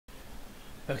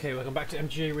Okay, welcome back to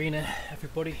MTG Arena,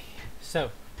 everybody.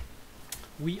 So,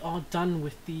 we are done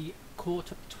with the core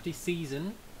 20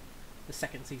 season, the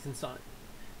second season. So,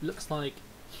 looks like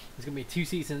there's going to be 2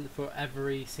 seasons for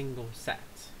every single set.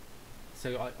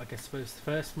 So, I guess suppose the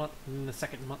first month and then the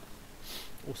second month,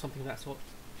 or something of that sort.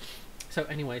 So,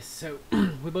 anyways, so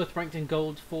we're both ranked in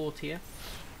gold 4 tier.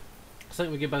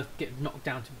 So, we can both get knocked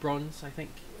down to bronze, I think.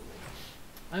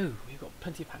 Oh, we've got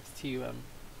plenty of packs to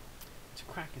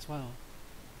crack as well.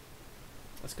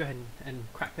 Let's go ahead and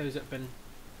crack those up and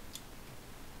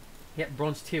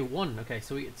bronze tier 1. Okay,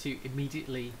 so we get to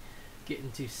immediately get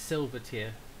into silver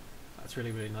tier. That's really,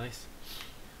 really nice.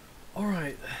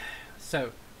 Alright,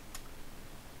 so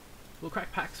we'll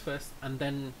crack packs first, and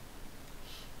then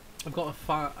I've got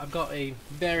a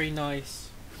very nice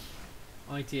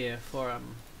idea for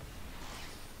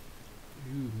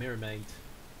Mirror Maid.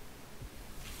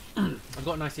 I've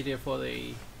got a nice idea for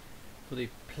the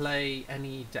play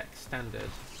any deck standard.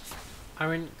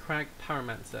 Iron Crag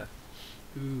Pyromancer.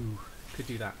 Ooh, could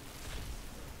do that.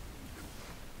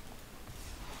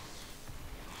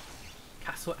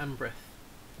 Castle Ambreth.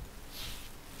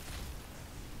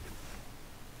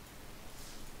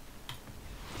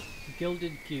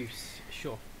 Gilded Goose,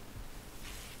 sure.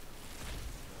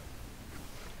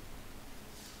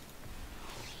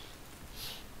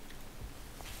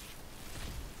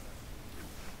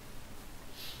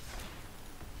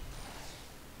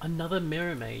 Another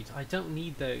Mirror Maid. I don't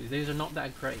need those. Those are not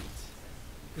that great.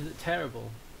 Is it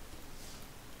terrible?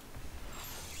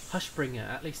 Hushbringer.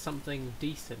 At least something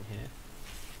decent here.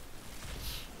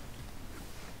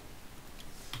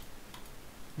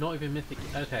 Not even mythic.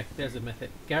 Okay, there's a mythic.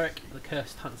 Garruk, the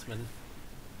Cursed Huntsman.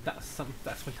 That's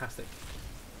fantastic.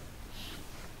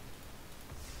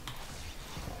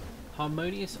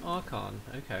 Harmonious Archon.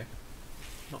 Okay,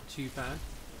 not too bad.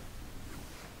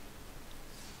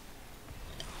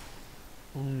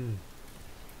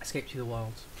 Escape to the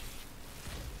Wilds.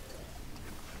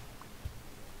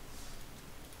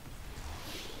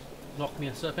 Lock Me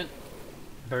a Serpent.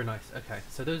 Very nice. Okay,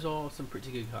 so those are some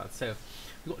pretty good cards. So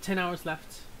we've got 10 hours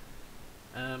left.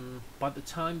 By the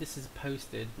time this is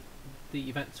posted, the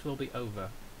events will be over.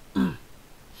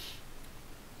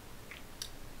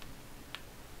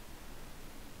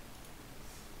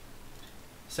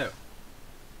 So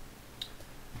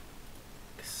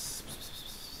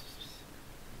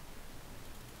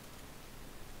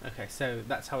okay, so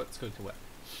that's how it's going to work.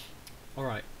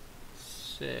 Alright,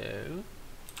 so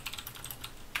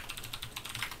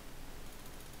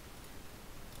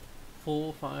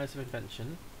for Fires of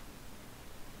Invention.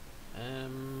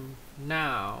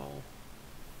 Now,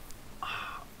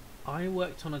 I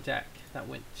worked on a deck that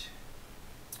went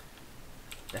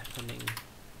deafening.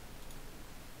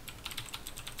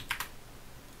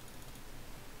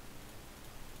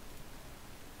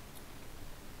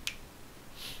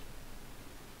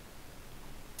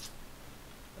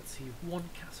 One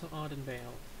Castle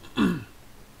Ardenvale.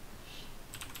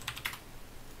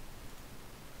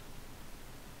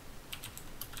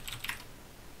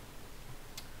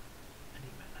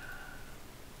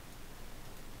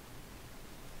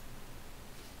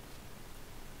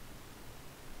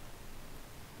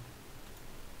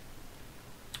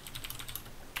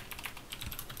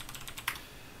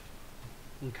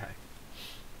 Okay.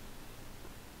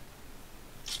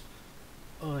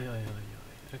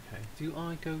 Okay. Do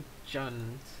I go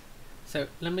Jund? So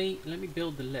let me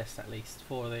build the list at least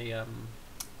for the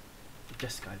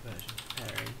Jeskai version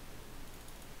pairing.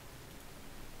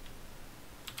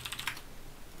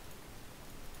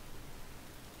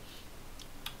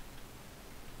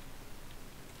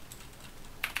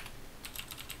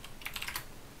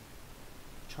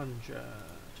 Chandra.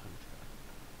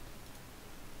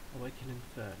 Awaken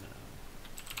Inferno.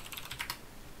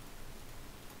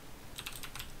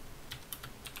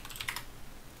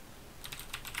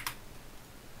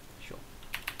 Sure.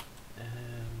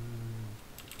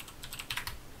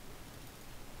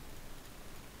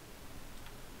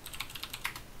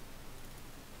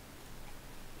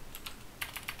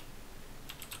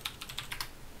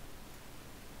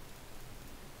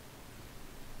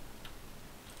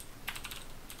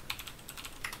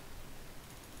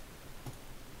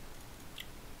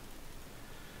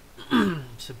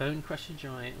 So Bonecrusher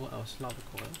Giant, what else? Lava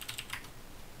Coil.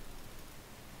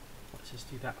 Let's just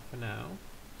do that for now.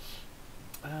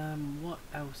 What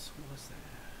else was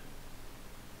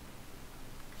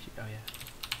there? Oh yeah.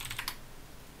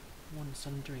 One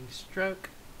Sundering Stroke.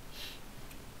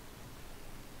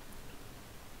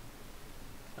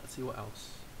 Let's see what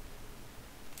else.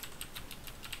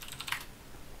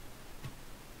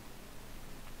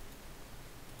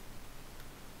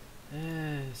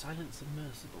 Silence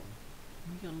Submersible.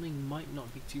 Youngling might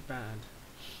not be too bad.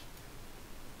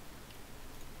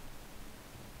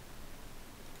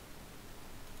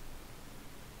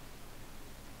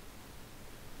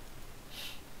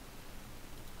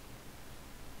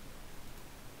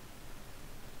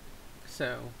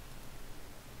 So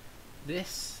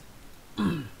this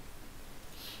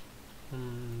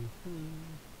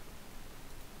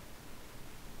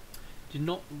did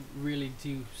not really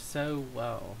do so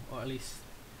well, or at least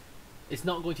it's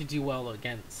not going to do well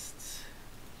against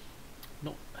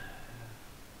not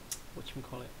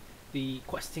whatchamacallit, the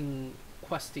questing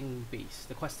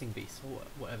beast, or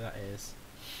whatever that is.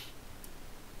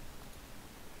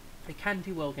 It can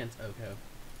do well against Oko,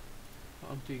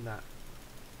 but I'm doing that.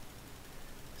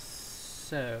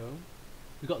 So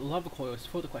we've got Lava Coils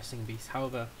for the questing beast.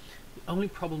 However, the only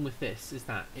problem with this is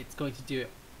that it's going to do it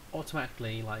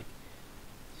automatically, like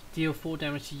deal 4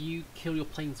 damage to you, kill your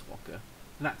planeswalker.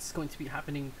 And that's going to be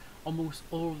happening almost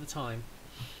all of the time.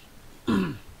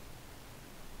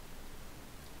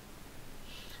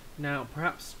 Now,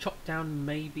 perhaps chop down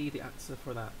may be the answer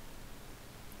for that.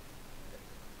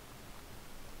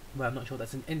 Well, I'm not sure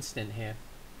that's an instant here.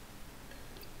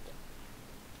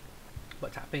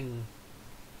 But tapping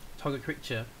target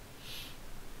creature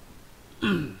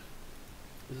is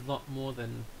a lot more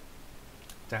than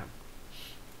damn.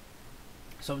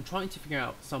 So I'm trying to figure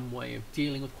out some way of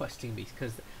dealing with questing beasts,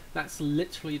 because that's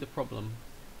literally the problem.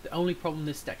 The only problem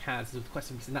this deck has is with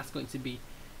questing beasts, and that's going to be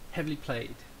heavily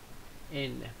played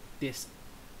in this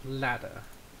ladder.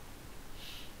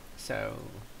 So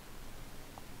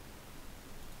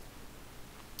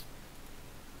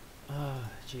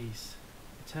jeez.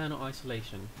 Eternal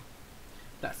Isolation.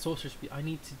 That sorcerer's beast. I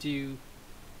need to do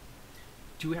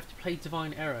we have to play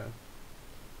Divine Arrow?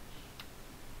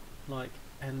 Like,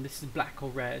 and this is black or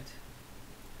red.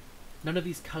 None of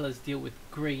these colours deal with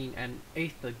green, and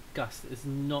Aether Gust is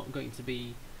not going to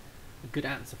be a good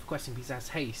answer for questing because it has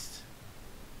haste.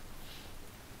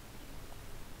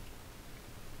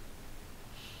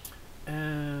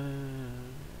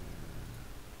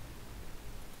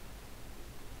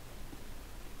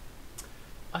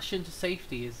 Usher into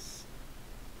Safety is...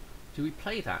 do we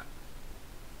play that?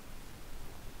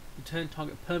 Return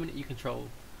target permanent you control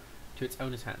to its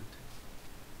owner's hand.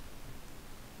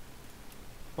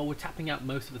 But we're tapping out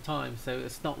most of the time, so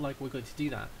it's not like we're going to do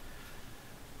that.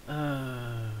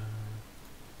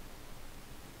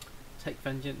 Take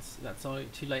Vengeance, that's all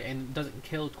too late, and it doesn't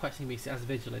kill questing beast, it has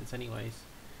Vigilance anyways.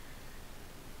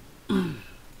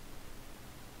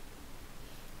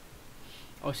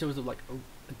 Also, was like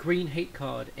a green hate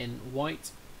card in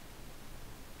white,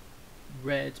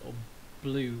 red, or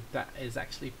blue that is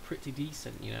actually pretty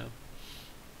decent, you know.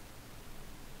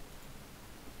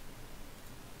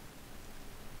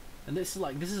 And this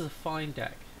is a fine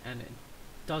deck, and it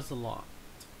does a lot.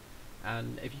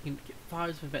 And if you can get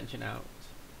Fires of Invention out,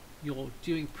 you're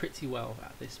doing pretty well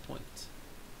at this point.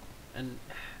 And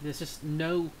there's just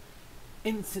no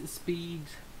instant speed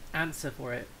answer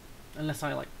for it, unless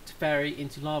I like to vary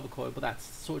into Lava Coil, but that's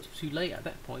sort of too late at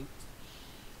that point.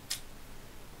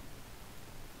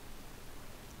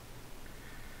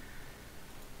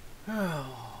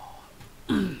 Oh,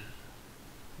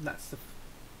 that's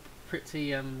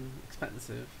pretty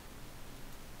expensive.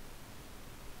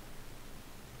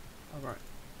 All right,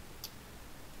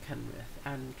 Kenrith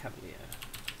and Cavalier.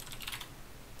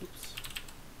 Oops,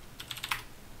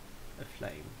 a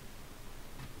flame.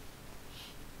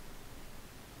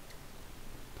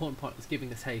 Important part is giving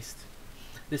this haste.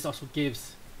 This also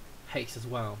gives haste as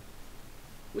well,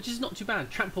 which is not too bad.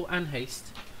 Trample and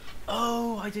haste.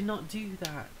 Oh, I did not do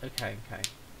that. Okay, okay.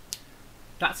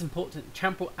 That's important.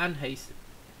 Trample and haste.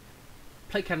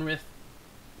 Play Kenrith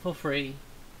for free.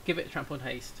 Give it trample and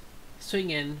haste. Swing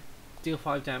in. Deal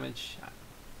 5 damage.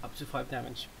 Up to 5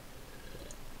 damage.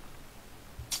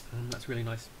 That's really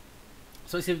nice.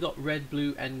 So let's see, we've got red,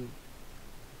 blue, and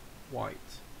white.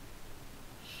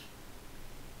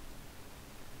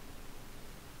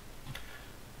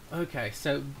 Okay,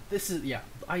 so this is, yeah,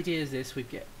 the idea is this: we've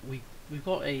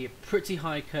got a pretty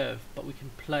high curve, but we can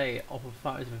play off of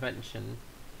Fires of Invention,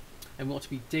 and we want to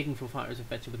be digging for Fires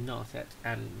of Invention with Narset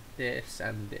and this,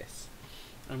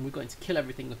 and we're going to kill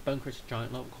everything with Bonecrusher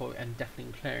Giant, Lava Coil, and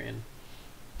Deafening Clarion.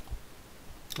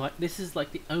 Like, this is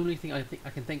like the only thing I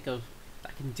can think of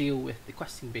that can deal with the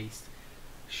questing beast.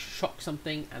 Shock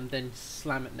something and then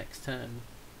slam it next turn,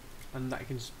 and that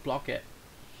can just block it.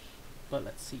 But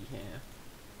let's see here.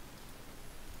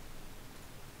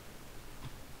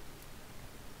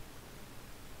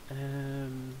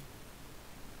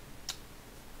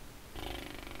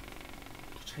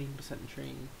 Chamber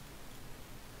Sentry.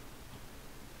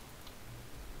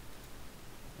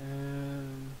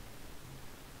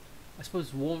 I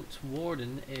suppose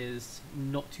Warden is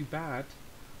not too bad.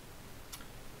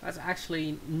 That's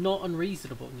actually not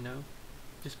unreasonable, you know.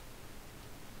 Just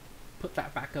put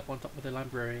that back up on top of the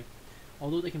library.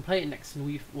 Although they can play it next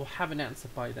and we'll have an answer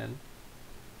by then.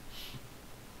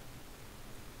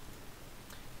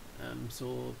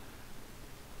 So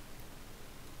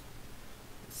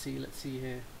let's see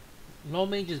here.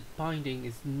 Lawmage's Binding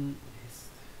is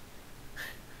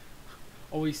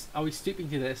are we stooping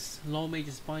to this?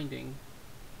 Lawmage's Binding.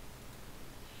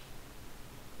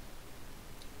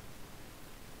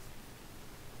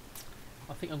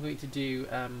 I think I'm going to do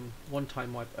one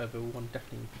time wipe over one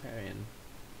Deafening Clarion.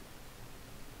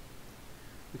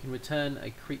 We can return a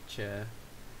creature.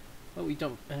 Well, we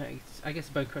don't. I guess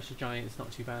Bonecrusher Giant is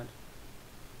not too bad.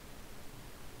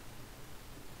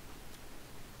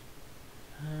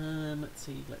 Let's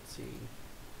see.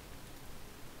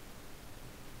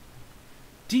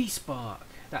 D-Spark.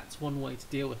 That's one way to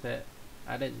deal with it.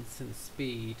 Add instant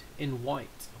speed in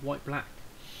white black.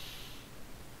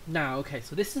 Now, okay,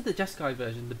 so this is the Jeskai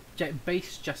version, the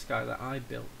base Jeskai that I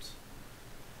built.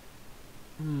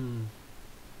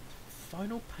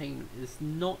 Final Payment is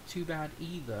not too bad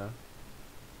either.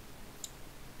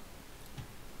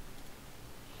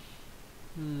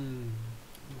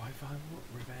 Why if I want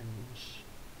Revenge?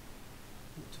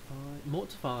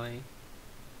 Mortify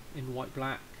in white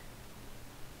black.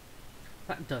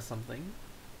 That does something.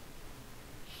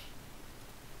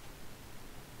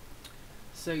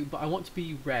 So, but I want to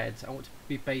be red. I want to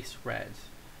be base red.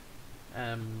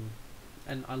 And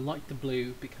I like the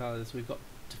blue because we've got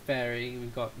Teferi,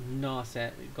 we've got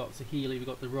Narset, we've got Saheeli, we've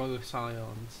got the Royal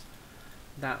Scions.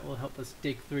 That will help us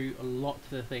dig through a lot of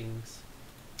the things.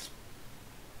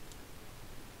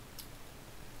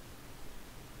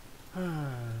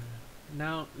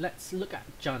 Now let's look at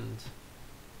Jund.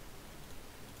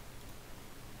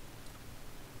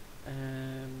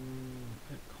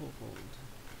 Kobold.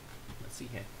 Let's see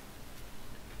here.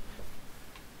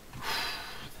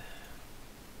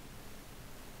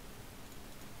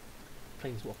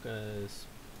 Planeswalkers.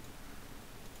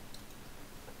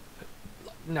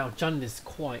 Now Jund is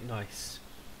quite nice.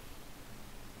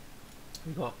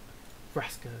 We've got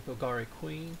Vraska, Golgari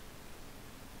Queen.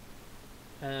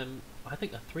 I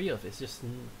think a 3 of is just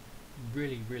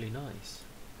really nice.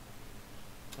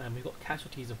 We've got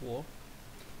Casualties of War.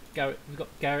 Garruk, we've got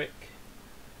Garruk.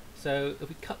 So if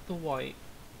we cut the white,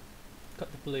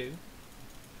 cut the blue.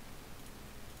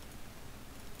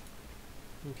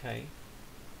 Okay.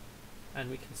 And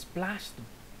we can splash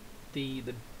the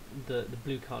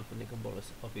blue card for Nicol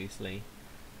Bolas, obviously.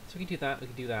 So we can do that, we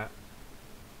can do that.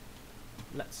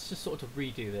 Let's just sort of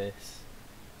redo this.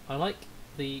 I like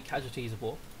the Casualties of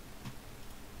War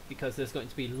because there's going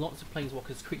to be lots of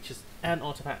planeswalkers, creatures and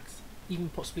artifacts, even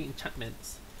possibly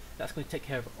enchantments. That's going to take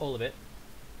care of all of it.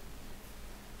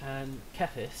 And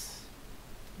Kethis,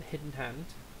 the Hidden Hand.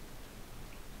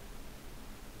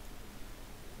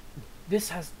 This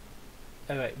has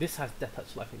this has Death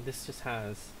Touch Life. This just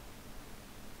has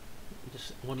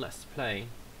one less to play,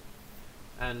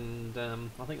 and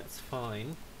I think that's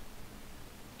fine.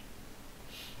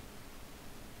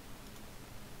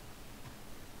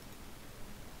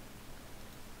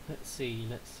 Let's see.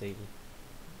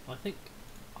 I think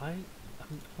I'm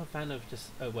a fan of just.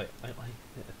 Oh wait,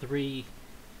 three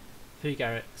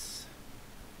Garruks.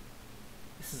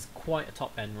 This is quite a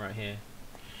top end right here.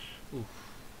 Oof.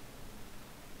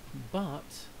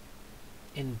 But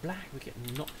in black we get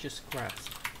Noxious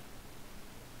Grasp,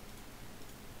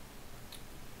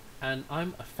 and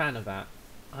I'm a fan of that.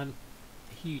 I'm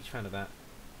a huge fan of that.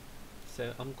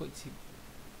 So I'm going to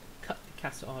cut the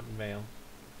Castle Ardenvale.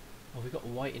 Oh, we've got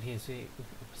white in here,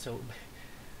 so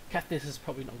Kethis is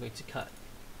probably not going to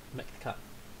make the cut.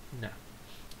 No.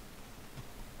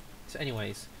 So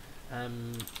anyways,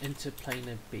 into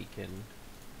Planar Beacon.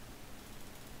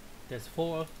 There's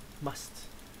 4 must.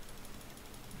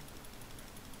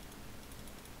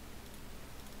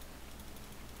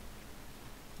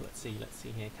 Let's see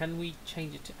here. Can we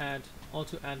change it to add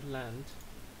auto add land?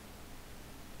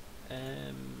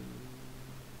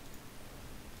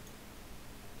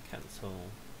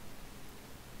 Cancel.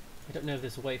 I don't know if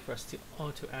there's a way for us to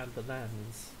auto add the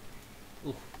lands.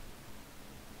 Oof.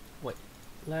 Wait,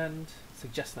 land,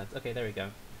 suggest lands. Okay, there we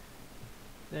go.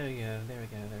 There we go.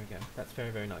 That's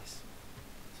very nice.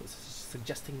 So it's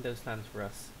suggesting those lands for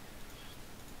us.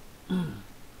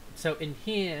 So in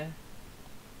here,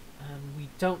 we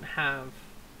don't have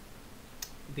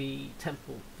the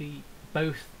temple,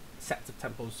 both sets of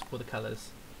temples for the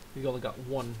colours. We've only got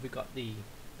one. We've got the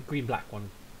green black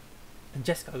one. And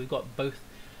Jeskai, we've got both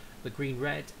the green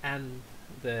red and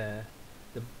the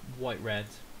white red.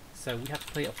 So we have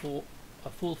to play a full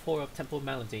 4 of Temple of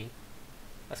Malady.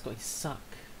 That's going to suck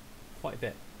quite a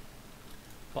bit.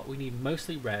 But we need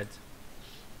mostly red.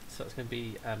 So it's going to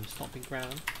be Stomping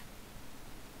Ground.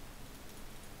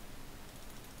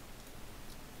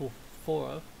 Full 4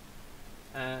 of.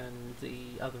 And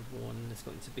the other one is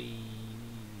going to be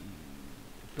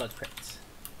Blood Crypt.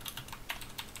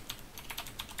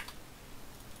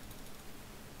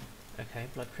 Okay,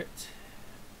 Blood Crypt.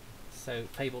 So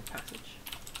Fabled Passage.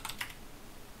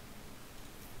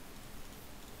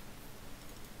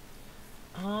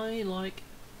 I like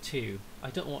 2.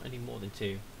 I don't want any more than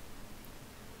 2.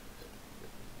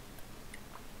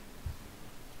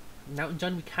 Now in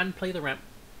Jund we can play the ramp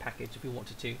package if we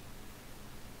wanted to,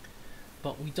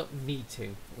 but we don't need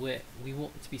to. We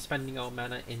want to be spending our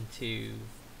mana into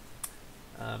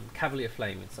Cavalier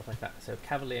Flame and stuff like that. So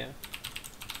Cavalier.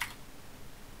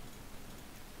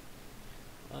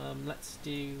 Let's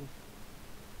do.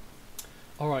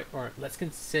 All right. Let's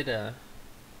consider.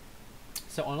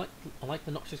 So I like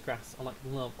the Noxious Grasp. I like the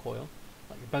Lava Coil.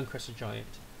 I like the Bonecrusher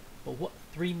Giant. But what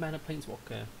 3 mana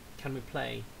Planeswalker can we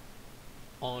play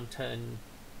on turn?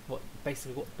 What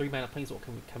 3 mana Planeswalker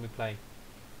can we play?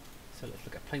 So let's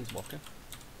look at Planeswalker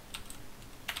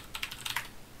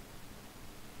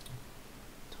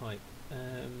type.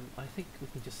 I think we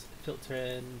can just filter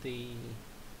in the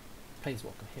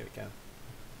Planeswalker. Here we go.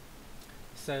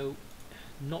 So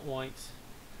not white,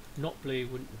 not blue.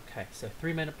 Wouldn't okay. So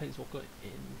 3 mana Planeswalker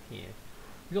in here.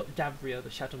 We got Davria, the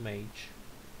Shadow Mage.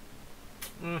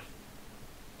 Not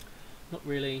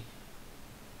really.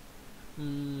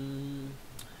 None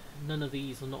of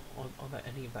these are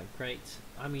any of that great.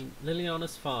 I mean,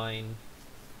 Liliana's fine.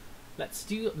 Let's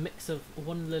do a mix of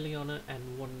 1 Liliana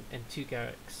and 2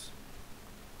 Garruks.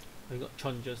 We've got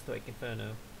Chandras, the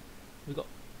Inferno. We've got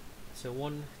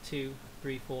 1, 2,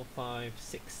 3, 4, 5,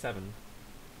 6, 7.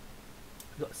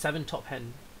 We've got 7 top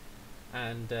hen,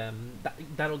 and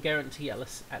that'll guarantee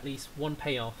at least 1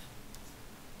 payoff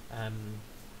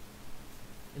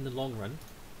in the long run.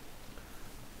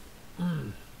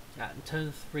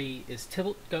 Turn 3 is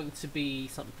Tibalt going to be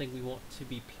something we want to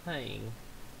be playing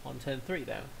on turn 3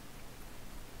 though,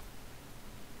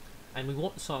 and we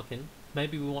want Sarkhan.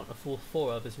 Maybe we want a full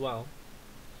 4 of as well.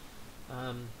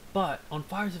 But on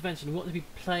Fires of Invention we want to be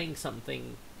playing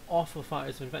something off of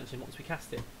Fires of Invention once we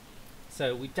cast it.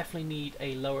 So we definitely need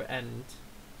a lower end,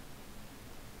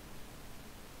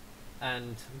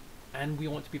 and we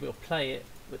want to be able to play it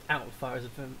without Fires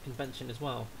of Invention as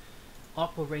well.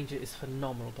 Aqua Ranger is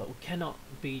phenomenal, but we cannot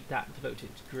be that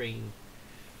devoted to green.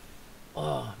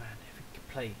 Oh man, if we could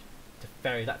play the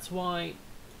fairy, that's why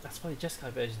the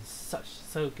Jeskai version is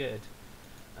so good.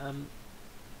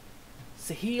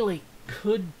 Saheeli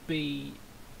could be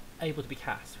able to be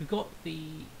cast. We've got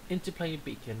the Interplane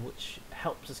Beacon, which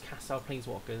helps us cast our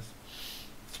Planeswalkers.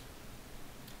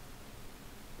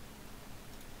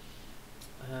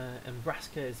 And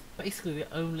Vraska is basically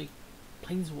the only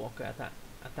Planeswalker at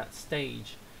that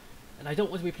stage, and I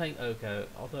don't want to be playing Oko,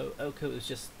 although Oko is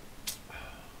just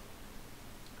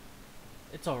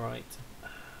it's alright.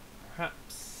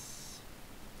 Perhaps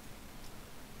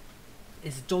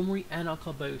is Domri and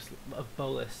Nicol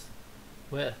Bolas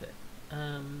worth it?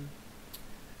 Do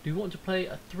we want to play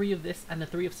a 3 of this and a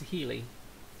 3 of Saheeli?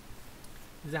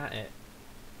 Is that it?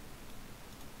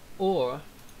 Or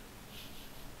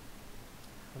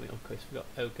I mean, of course we've got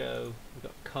Oko, we've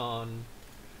got Khan.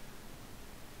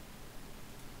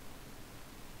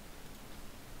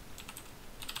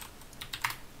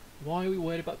 Why are we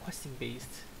worried about Questing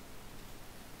Beast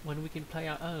when we can play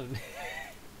our own?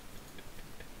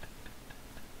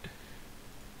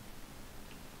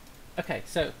 Okay,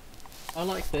 so I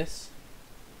like this.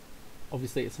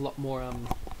 Obviously it's a lot more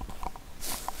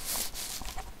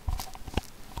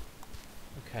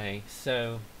okay,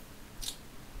 so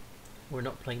we're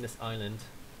not playing this island.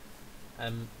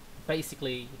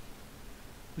 Basically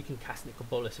we can cast Nicol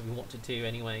Bolas if we want to do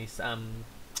anyways. I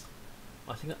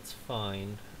think that's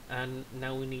fine. And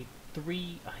now we need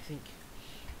 3, I think.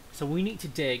 So we need to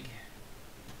dig.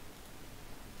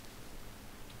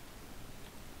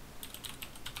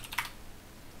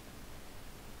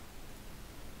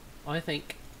 I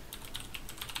think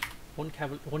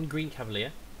one green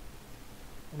Cavalier.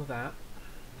 One of that.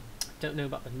 Don't know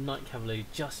about the Night Cavalier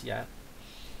just yet.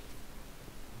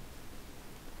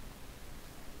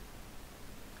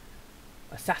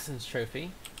 Assassin's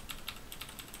Trophy.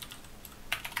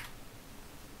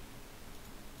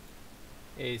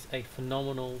 Is a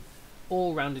phenomenal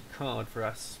all-rounded card for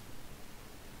us.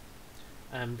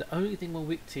 The only thing we're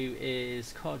weak to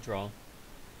is card draw,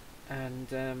 and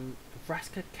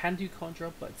Vraska can do card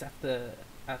draw, but it's at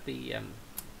the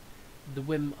the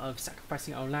whim of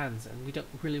sacrificing our lands, and we don't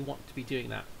really want to be doing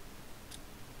that.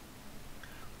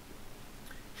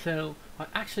 So I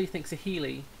actually think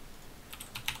Saheeli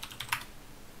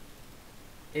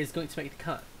is going to make the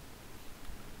cut.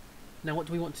 Now what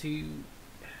do we want to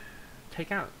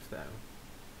take out though?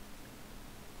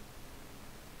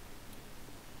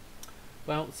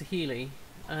 Well, Saheeli,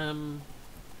 I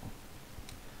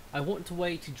want a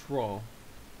way to draw,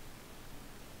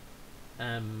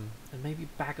 and maybe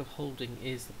Bag of Holding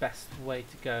is the best way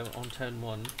to go on turn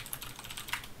 1.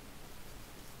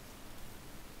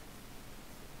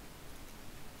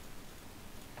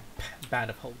 Bag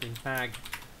of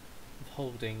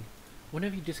Holding.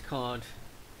 Whenever you discard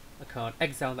a card,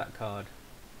 exile that card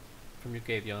from your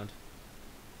graveyard.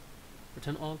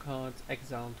 Return all cards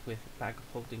exiled with Bag of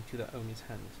Holding to their owner's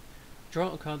hand.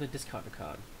 Draw a card, then discard a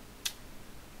card.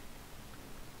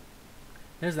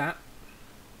 There's that.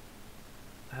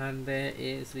 And there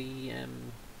is the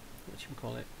what should we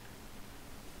call it?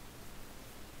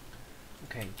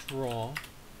 Okay, draw.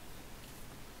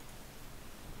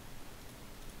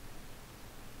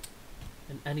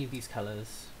 In any of these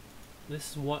colours.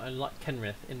 This is what I like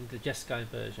Kenrith in the Jeskai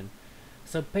version.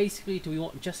 So basically, do we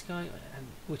want Jeskai,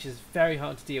 which is very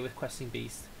hard to deal with Questing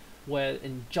Beast, where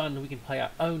in Jund we can play our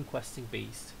own Questing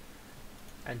Beast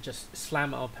and just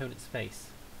slam our opponent's face.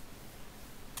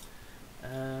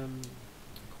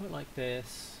 Quite like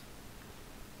this.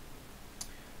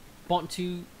 Want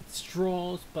to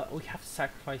straws, but we have to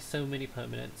sacrifice so many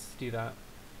permanents to do that.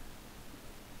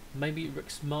 Maybe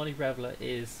Rick's Marley Reveler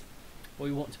is what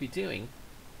we want to be doing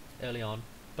early on,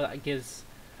 but that gives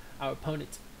our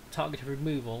opponent targeted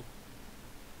removal.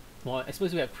 Well, I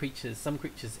suppose we have creatures, some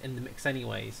creatures in the mix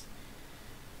anyways.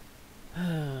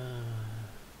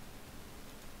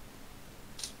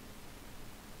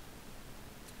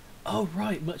 Oh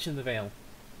right, Merchant of the Veil.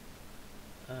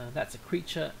 That's a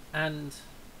creature and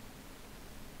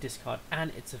discard,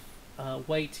 and it's a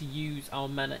way to use our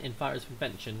mana in Fires of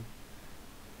Invention.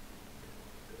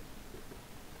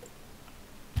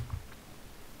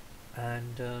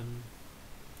 And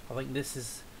I think this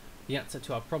is the answer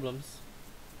to our problems.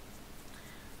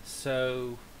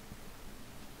 So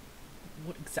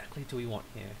what exactly do we want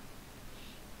here?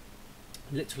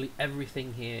 Literally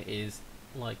everything here is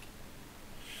like,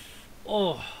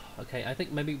 oh, okay, I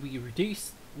think maybe we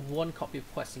reduce 1 copy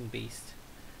of Questing Beast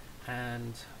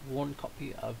and 1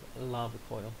 copy of Lava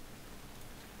Coil.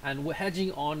 And we're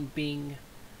hedging on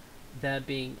there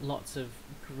being lots of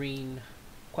green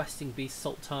Questing Beast,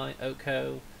 Sultai,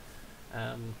 Oko,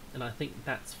 and I think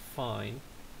that's fine.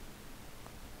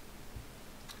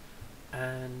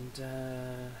 And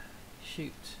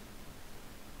shoot,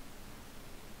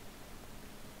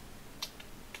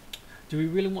 do we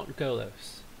really want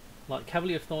Golos? Like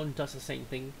Cavalier of Thorns does the same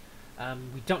thing.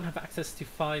 We don't have access to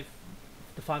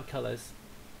the 5 colours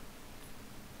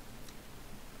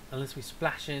unless we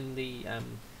splash in the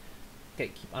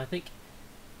Gatekeeper. I think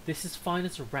this is fine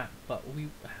as a wrap, but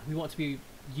we want to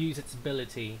use its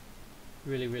ability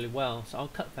really well. So I'll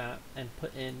cut that and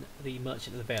put in the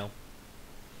Merchant of the Veil.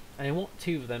 And I want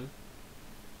 2 of them,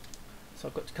 so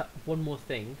I've got to cut 1 more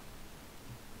thing.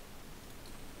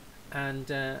 And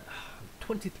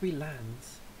 23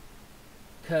 lands.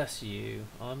 Curse you.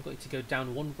 I'm going to go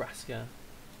down 1 Vraska.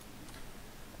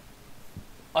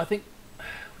 I think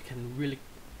we can really...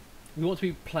 We want to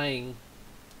be playing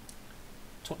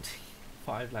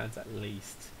 25 lands at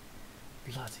least.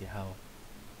 Bloody hell.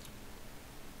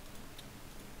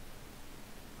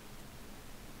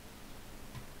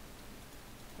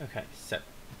 Okay, so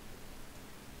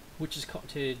Witch's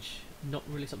Cottage, not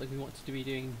really something we want to be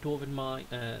doing. Dwarven Mine,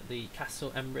 the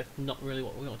Castle Emrith, not really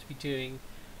what we want to be doing.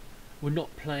 We're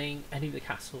not playing any of the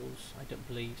castles, I don't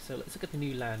believe. So let's look at the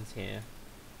new lands here.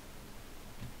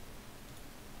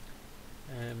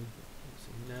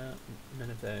 No, none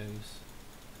of those.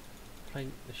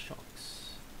 Playing the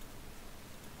Shocks.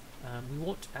 We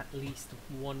want at least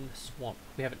 1 swamp.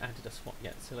 We haven't added a swamp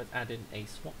yet, so let's add in a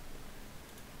swamp.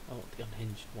 I want the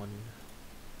unhinged one.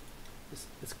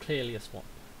 It's clearly a swamp.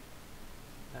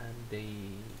 And the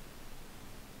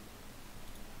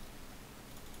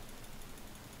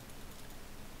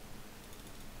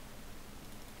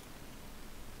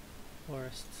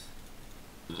forests.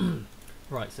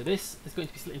 Right, so this is going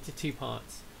to be split into 2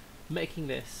 parts. Making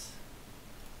this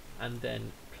and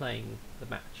then playing the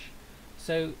match.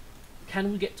 So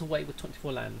can we get away with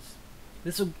 24 lands?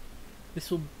 This will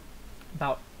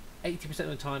about 80% of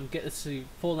the time get us to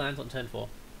 4 lands on turn 4.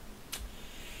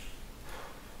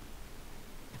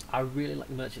 I really like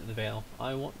Merchant of the Veil.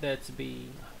 I want to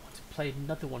play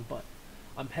another one, but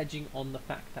I'm hedging on the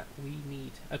fact that we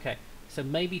need... Okay, so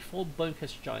maybe 4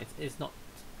 Bonecrusher Giants is not...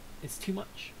 It's too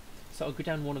much. So I'll go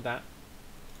down one of that.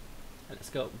 And let's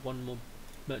go up one more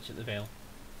Merchant of the Veil.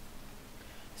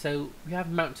 So we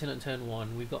have Mountain on turn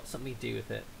 1. We've got something to do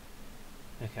with it.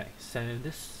 Okay, so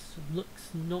this looks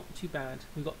not too bad.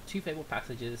 We've got 2 Fabled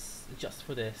Passages just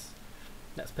for this.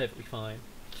 That's perfectly fine.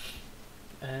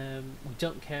 We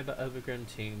don't care about Overgrown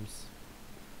Tombs.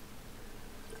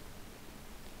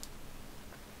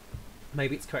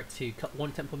 Maybe it's correct to cut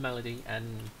 1 Temple of Malady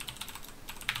and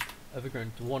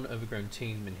one Overgrown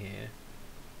Tomb in here.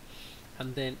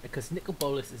 And then, because Nicol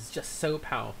Bolas is just so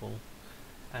powerful,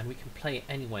 and we can play it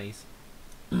anyways.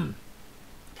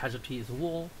 Casualty is a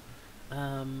war.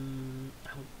 I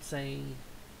would say,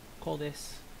 call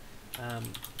this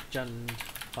Jund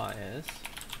Fires.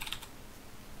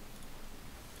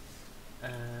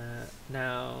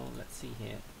 Now, let's see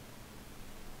here.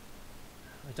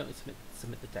 I don't need to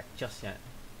submit the deck just yet.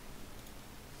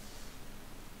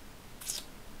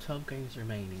 12 games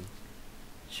remaining.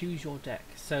 Choose your deck.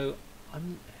 So,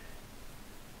 I'm...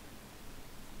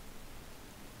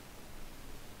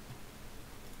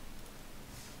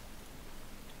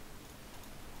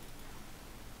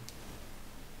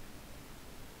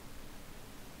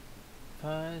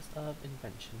 Fires of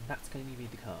Invention. That's going to be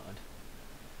the card.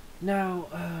 Now,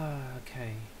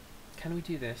 okay. Can we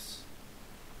do this?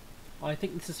 I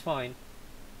think this is fine.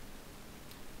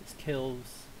 This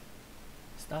kills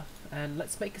stuff. And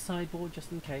let's make a sideboard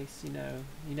just in case, you know.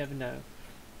 You never know.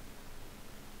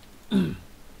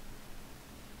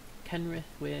 Kenrith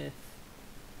with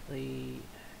the...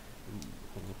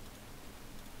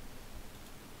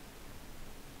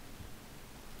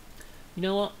 You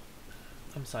know what?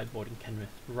 I'm sideboarding Kenrith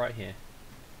right here.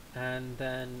 And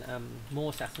then more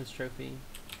Assassin's Trophy.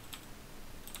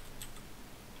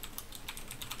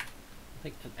 I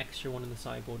think an extra one in the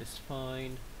sideboard is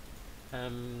fine.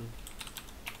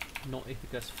 Not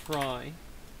Ithacus Fry.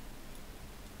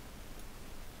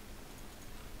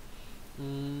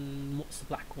 What's the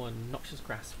black one? Noxious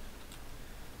Grasp.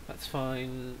 That's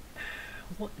fine.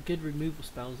 What good removal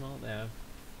spells are there?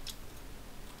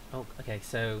 Oh, okay,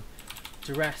 so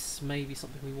Duress may be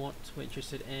something we're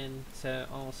interested in. So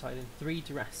I'll side in 3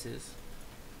 Duresses.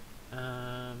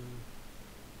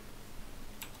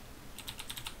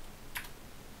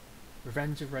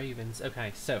 Revenge of Ravens.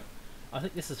 Okay, so I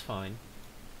think this is fine.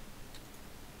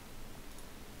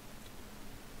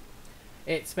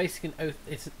 It's basically an oath.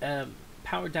 It's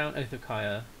powered down Oath of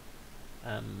Kaya.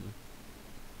 And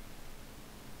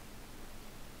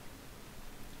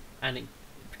it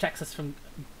protects us from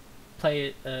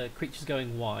creatures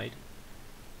going wide.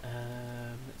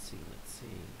 Let's see.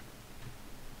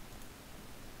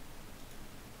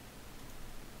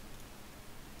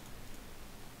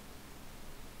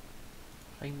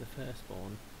 Claim the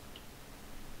Firstborn.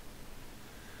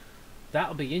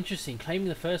 That'll be interesting. Claiming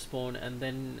the Firstborn and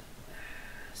then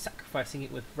sacrificing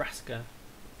it with Vraska.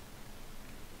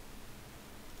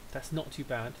 That's not too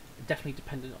bad. Definitely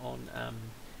dependent on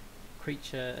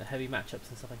creature heavy matchups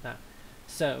and stuff like that.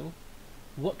 So,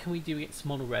 what can we do against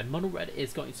mono red? Mono red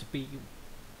is going to be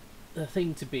the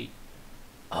thing to beat.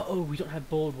 Oh, we don't have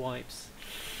board wipes.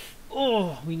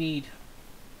 Oh, we need.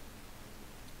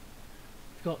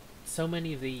 We've got so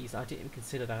many of these. I didn't even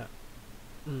consider that.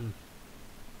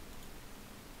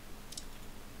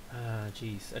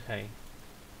 Jeez. Okay.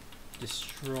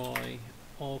 Destroy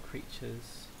all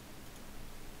creatures.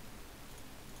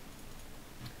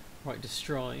 Right,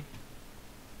 destroy.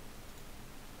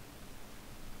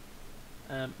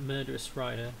 Murderous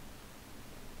Rider.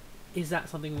 Is that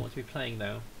something we want to be playing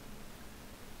though?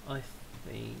 I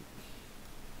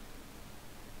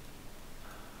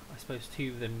suppose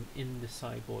 2 of them in the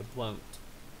sideboard won't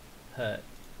hurt.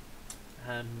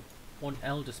 1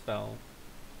 Elder Spell.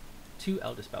 2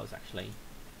 Elder Spells actually.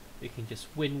 We can just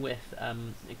win with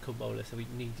Nicol Bolas if we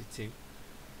needed to.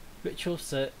 Ritual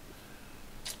Cert.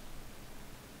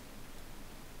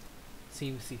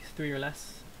 Seems to see 3 or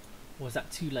less. Or is that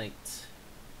too late?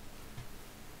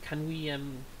 Can we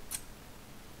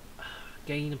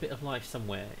gain a bit of life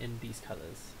somewhere in these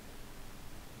colours?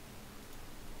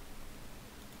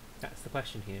 That's the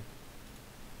question here.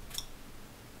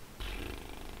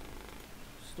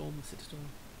 Storm, Citystorm.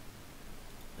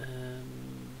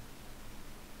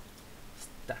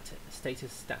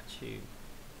 Status Statue.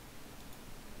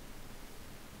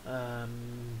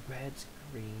 Red,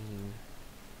 green.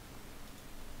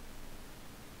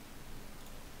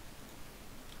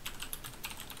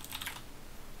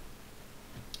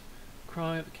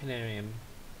 Cry of the Canarium.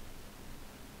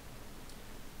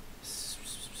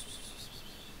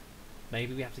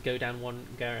 Maybe we have to go down one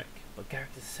Garruk, but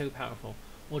Garruk is so powerful.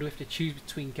 Or do we have to choose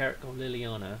between Garruk or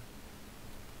Liliana?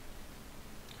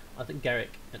 I think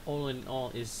Garruk, and all in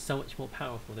all, is so much more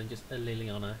powerful than just a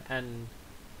Liliana, and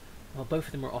well, both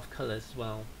of them are off colours as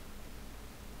well.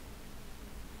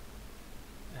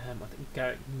 I think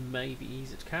Garruk may be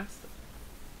easier to cast.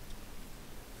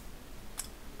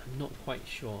 I'm not quite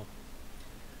sure.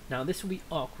 Now this will be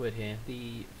awkward here.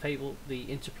 The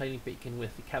interplaning beacon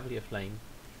with the Cavalier Flame.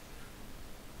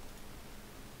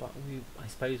 But I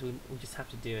suppose we'll just have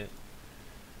to do it.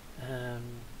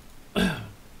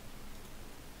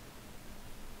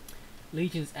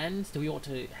 Legion's End. Do we want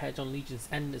to hedge on Legion's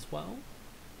End as well?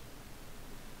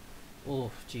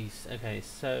 Oh, jeez. Okay,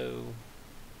 so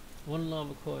one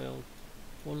Lava Coil,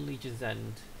 one Legion's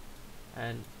End,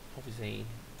 and obviously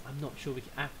I'm not sure we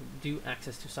can do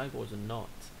access to sideboards or not.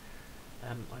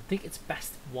 I think it's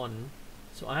best one,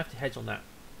 so I have to hedge on that.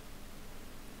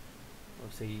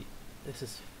 Obviously, this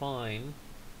is fine.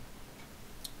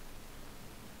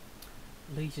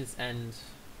 Legion's End,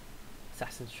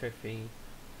 Assassin's Trophy,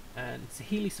 and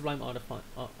Saheeli Sublime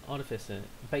Artificer.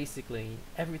 Basically,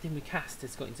 everything we cast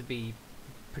is going to be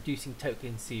producing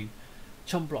tokens to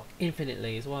chum block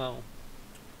infinitely as well.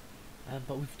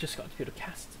 But we've just got to be able to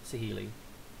cast Saheeli.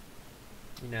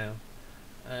 You know.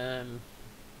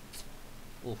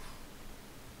 Oof.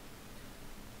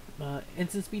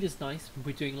 Instant speed is nice.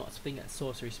 We're doing lots of things at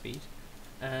sorcery speed,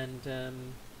 and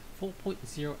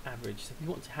 4.0 average. So we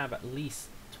want to have at least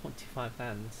 25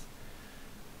 lands.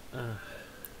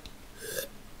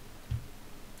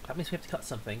 That means we have to cut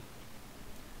something.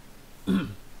 Do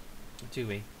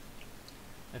we?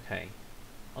 Okay.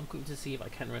 I'm going to see if I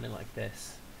can run it like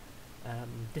this.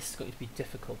 This is going to be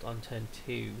difficult on turn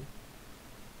 2.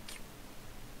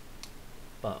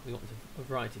 But we want a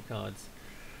variety of cards.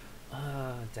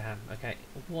 Damn. Okay.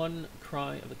 One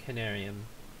Cry of the Canarium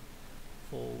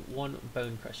for one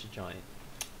Bonecrusher Giant.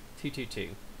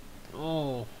 2/2/2.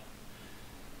 Oh.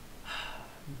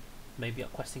 Maybe our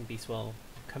Questing Beast will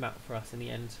come out for us in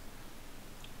the end.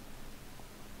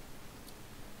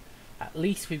 At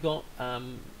least we've got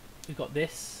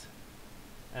this.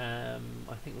 I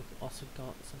think we've also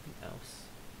got something else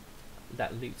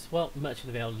that loots. Well, Merchant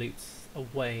of the Veil loots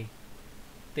away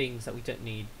things that we don't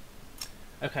need.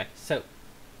 Okay, so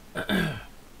and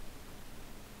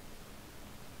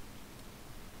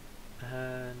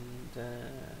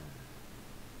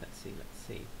let's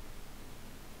see.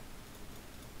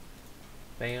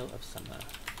 Veil of Summer.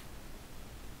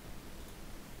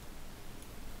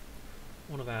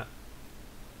 One of that.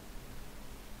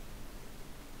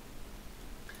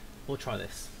 We'll try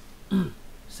this.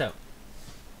 So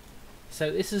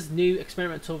this is new,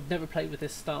 experimental. I've never played with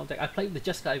this style deck. I played with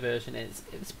the Jeskai version.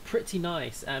 It's pretty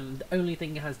nice. The only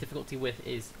thing it has difficulty with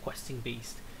is Questing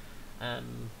Beast.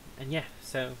 And yeah,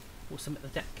 so we'll submit the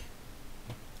deck.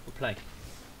 We'll play.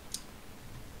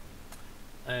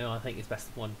 Oh, I think it's best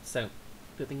of one. So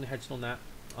good thing we hedged on that.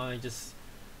 I just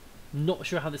not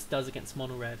sure how this does against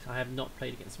mono red. I have not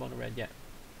played against mono red yet,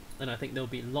 and I think there'll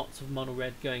be lots of mono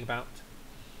red going about.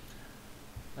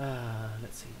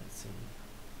 Let's see.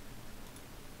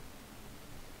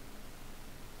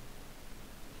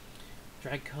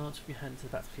 Drag cards from your hand to the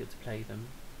battlefield to play them.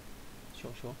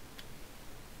 Sure.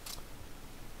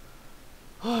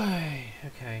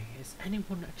 Okay, is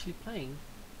anyone actually playing?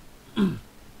 Oh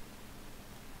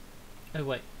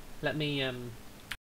wait, let me